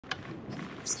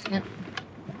Second.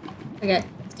 Okay,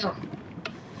 let's go.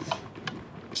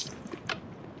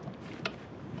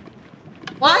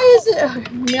 Why is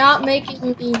it not making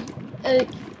me...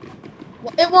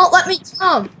 it won't let me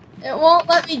jump. It won't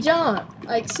let me jump.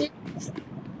 Like, seriously.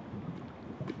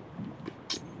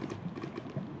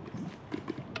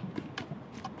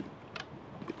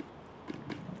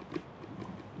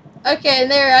 Okay,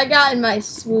 there, I got in my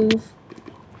swoop.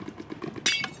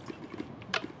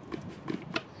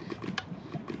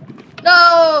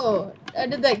 No! I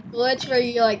did that glitch where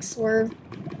you, like, swerve.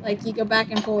 Like, you go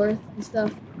back and forth and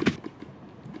stuff.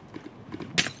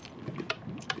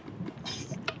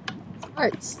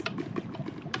 Hearts.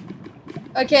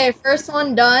 Okay, first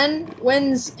one done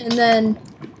wins, and then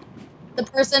the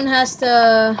person has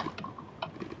to...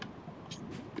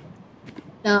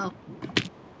 No.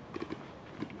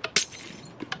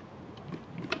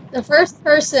 The first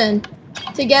person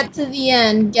to get to the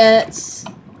end gets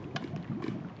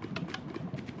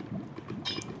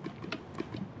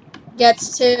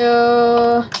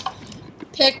to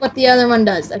pick what the other one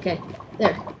does. Okay,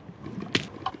 there.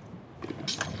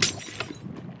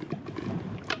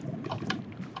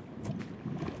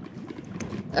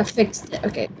 I fixed it.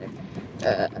 Okay.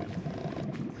 That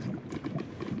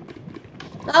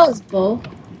was bull.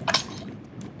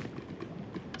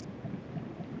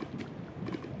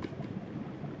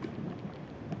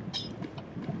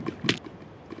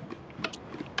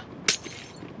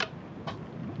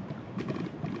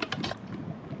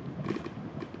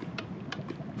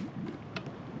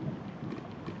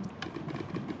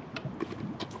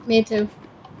 Me too.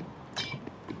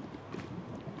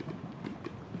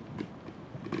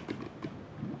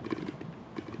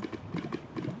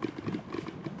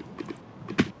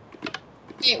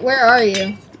 Wait, where are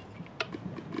you?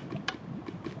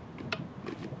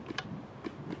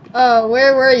 Oh,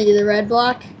 where were you? The red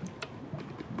block?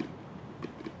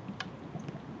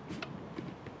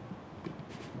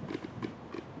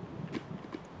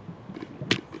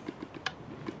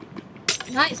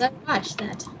 Nice, I watched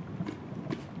that.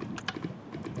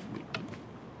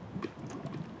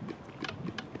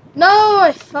 No,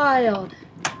 I failed.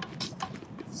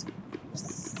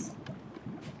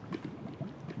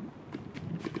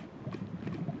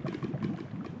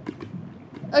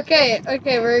 Okay,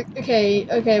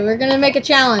 we're gonna make a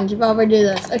challenge while we do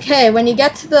this. Okay, when you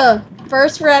get to the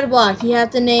first red block, you have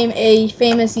to name a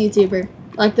famous YouTuber.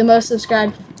 Like the most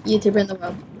subscribed YouTuber in the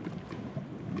world.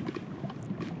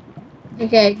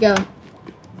 Okay, go.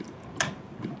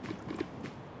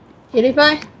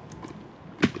 PewDiePie?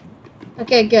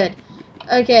 Okay, good.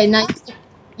 Okay, nice.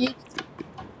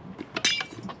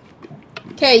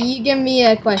 Okay, you give me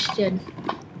a question.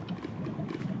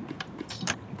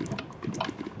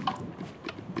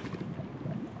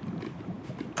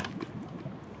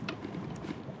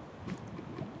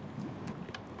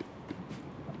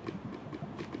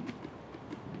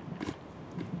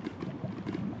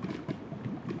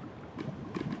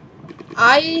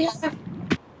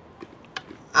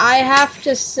 I have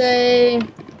to say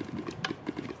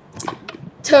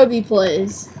Toby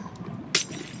Plays.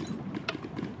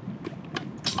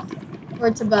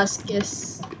 Or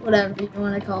Tobuscus, whatever you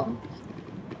want to call him.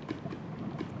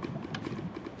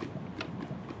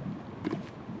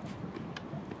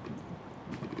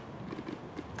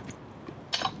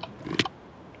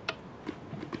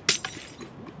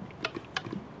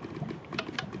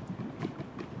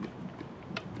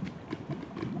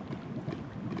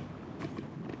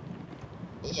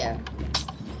 Yeah.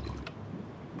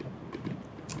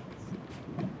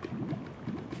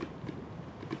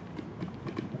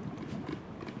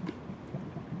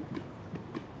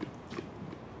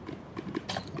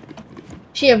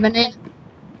 She a banana.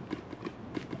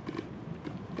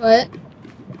 What?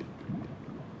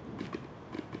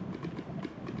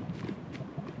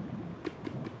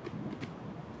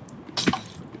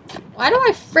 Why do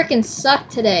I frickin' suck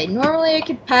today? Normally I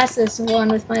could pass this one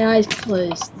with my eyes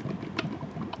closed.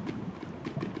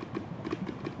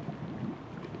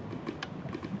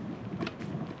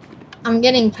 I'm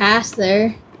getting past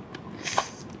there.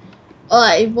 Well,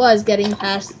 I was getting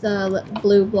past the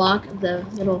blue block of the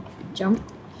little jump.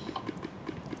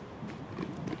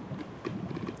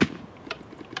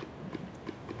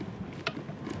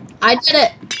 I did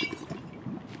it!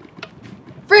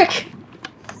 Frick!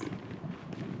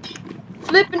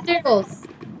 Flippin' doodles!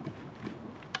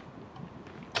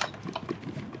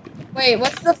 Wait,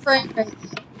 what's the frame rate?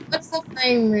 What's the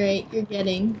frame rate you're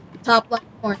getting? Top left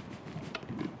corner.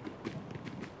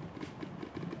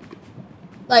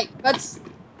 Like, what's...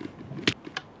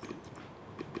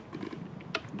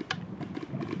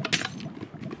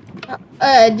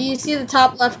 do you see the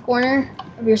top left corner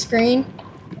of your screen?